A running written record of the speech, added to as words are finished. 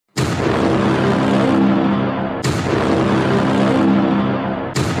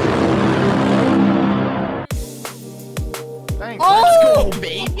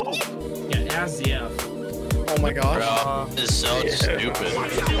my gosh. Bro, this is so stupid.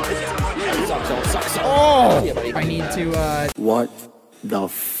 Oh! I need to, What the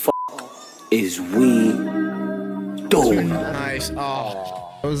fuck is we doing? Nice.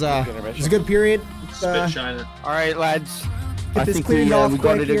 Oh. it was a good period. All right, lads. Get I this think cleaned off we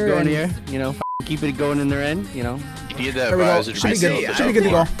got quick it here going and- here. You know, keep it going in their end. You know. You need that There we go. visor Should be to good. Should be good to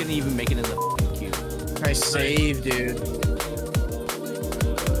go. Didn't even make it in the queue. Nice save, dude.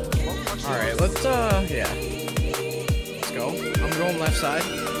 Alright, let's, yeah. Let's go. I'm going left side.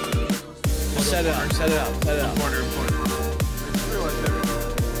 Just set it up, set it up, set it up. Corner.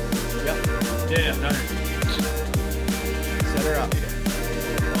 Yep. Yeah, down here. Set her up.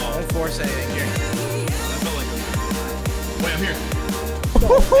 Don't force anything here. Wait, I'm here.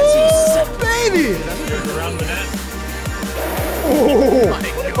 Baby! You're around the net.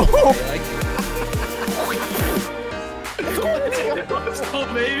 Let's go,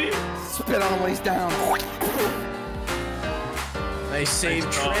 baby. Spit on him when he's down. Nice save,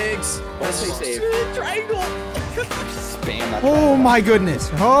 Triggs. Let's save. Triangle. Spam that. Oh my goodness.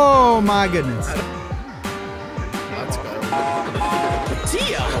 Oh my goodness. Let's go.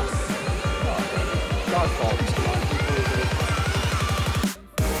 Tia.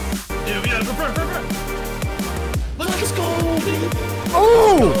 Yeah, front. Let's go, baby.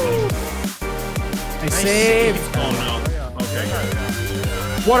 Oh! Nice save. Oh no. Okay.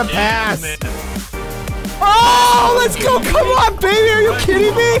 What a pass. Man. Oh, let's go. Come on, baby. Are you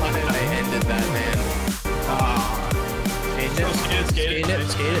kidding me? I ended that, man.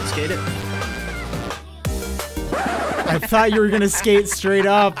 Skate it. I thought you were going to skate straight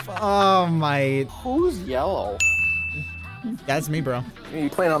up. Oh, my. Who's yellow? That's me, bro. You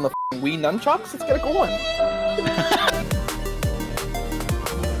playing on the Wii nunchucks? Let's get it going.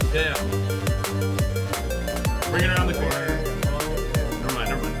 Yeah. Bring it around the corner. Never mind.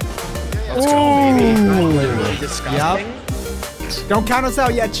 Let's go, baby. Literally disgusting. Yep. Don't count us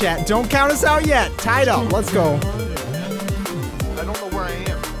out yet, chat. Don't count us out yet. Tied up. Let's go. I don't know where I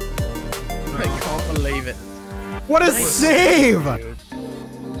am. I can't believe it. What a save!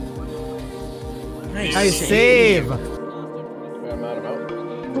 Nice save. I'm out about.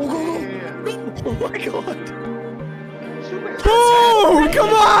 Oh my god. Boom!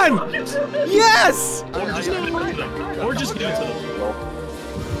 Come on! Yes! Or just give it to them.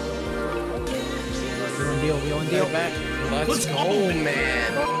 Wheel and deal back. Let's go,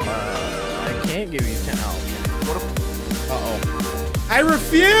 man. I can't give you 10 out. Uh-oh. I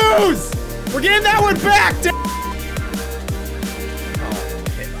refuse! We're getting that one back!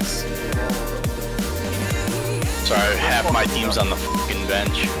 Hits. Sorry, half my team's on the fucking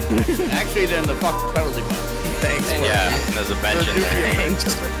bench. Actually, they're in the fucking penalty box. Thanks, bro. Yeah, and there's a bench in there. Thanks.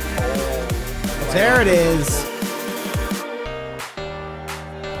 There it is.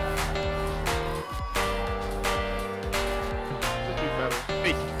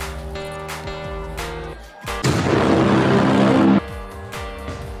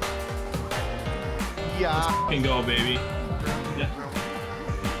 Fucking go, baby. Yeah.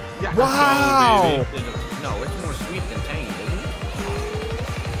 Wow! Go, baby. No, it's more sweet than tangy, isn't it?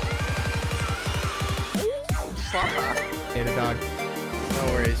 Get a dog. No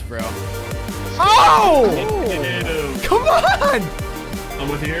worries, bro. Oh! Ew. Come on! I'm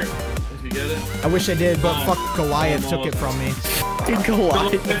with you here. If you get it. I wish I did, but fuck Goliath took it from me.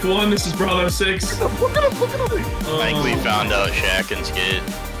 Goliath. Pick one. This is Bravo 6. I think we found out Shaq and Skid.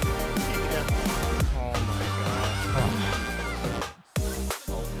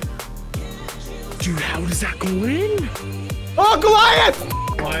 Dude, how does that go in? Oh, Goliath!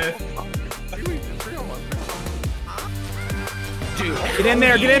 Quiet. Dude. Get in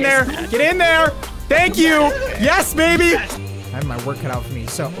there, get in there, get in there! Thank you! Yes, baby! I have my work cut out for me,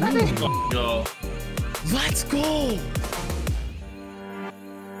 so. Go. Let's go.